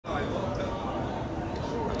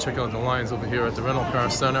check out the lines over here at the rental car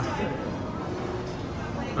center.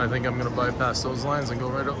 I think I'm gonna bypass those lines and go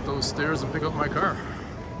right up those stairs and pick up my car.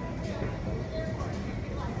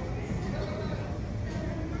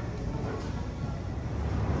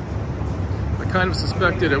 I kind of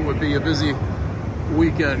suspected it would be a busy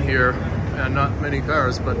weekend here and not many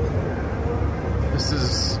cars, but this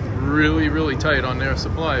is really tight on their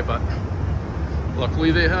supply, but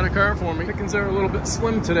luckily they had a car for me. Pickings are a little bit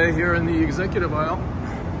slim today here in the executive aisle.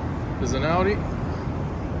 There's an Audi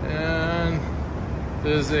and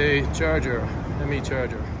there's a Charger, ME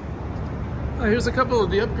Charger. Here's a couple of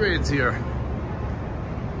the upgrades here.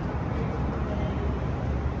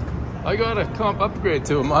 I got a comp upgrade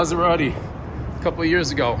to a Maserati a couple of years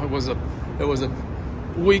ago. It was a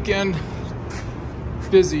weekend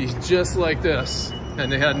busy just like this,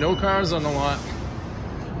 and they had no cars on the lot,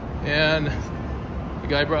 and the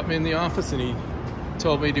guy brought me in the office and he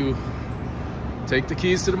told me to take the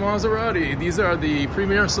keys to the Maserati. These are the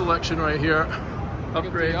premier selection right here.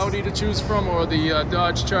 Upgrade Audi to choose from, or the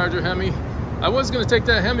Dodge Charger Hemi. I was going to take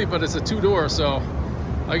that Hemi, but it's a two-door, so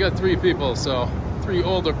I got three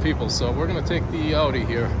older people, so we're going to take the Audi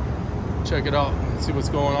here. Check it out, see what's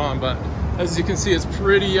going on. But as you can see, it's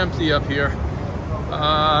pretty empty up here.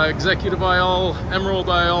 Executive aisle, emerald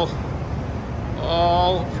aisle,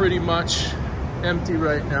 all pretty much empty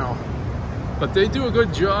right now. But they do a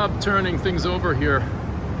good job turning things over here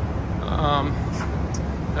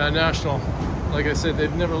at National. Like I said,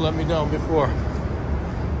 they've never let me down before.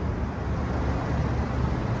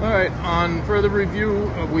 All right, on further review,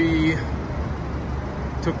 we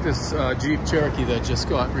took this Jeep Cherokee that just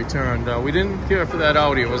got returned. We didn't care for that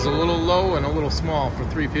Audi. It was a little low and a little small for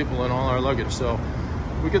three people and all our luggage. So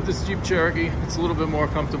we get this Jeep Cherokee. It's a little bit more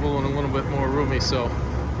comfortable and a little bit more roomy. So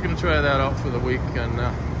we're gonna try that out for the week and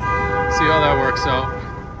see how that works out.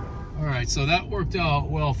 All right, so that worked out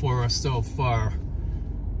well for us so far.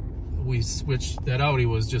 We switched, that Audi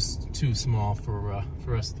was just too small for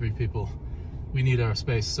us three people. We need our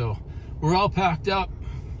space, so we're all packed up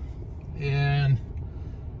and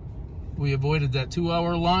we avoided that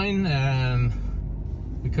 2-hour line and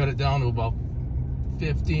we cut it down to about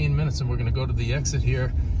 15 minutes, and we're gonna go to the exit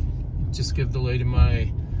here, just give the lady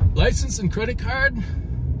my license and credit card,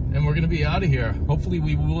 and we're gonna be out of here. Hopefully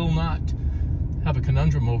we will not have a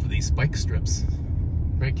conundrum over these spike strips.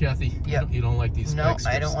 Right, Kathy? Yeah. You don't like these spike strips?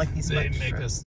 No, I don't like these spike strips. They make us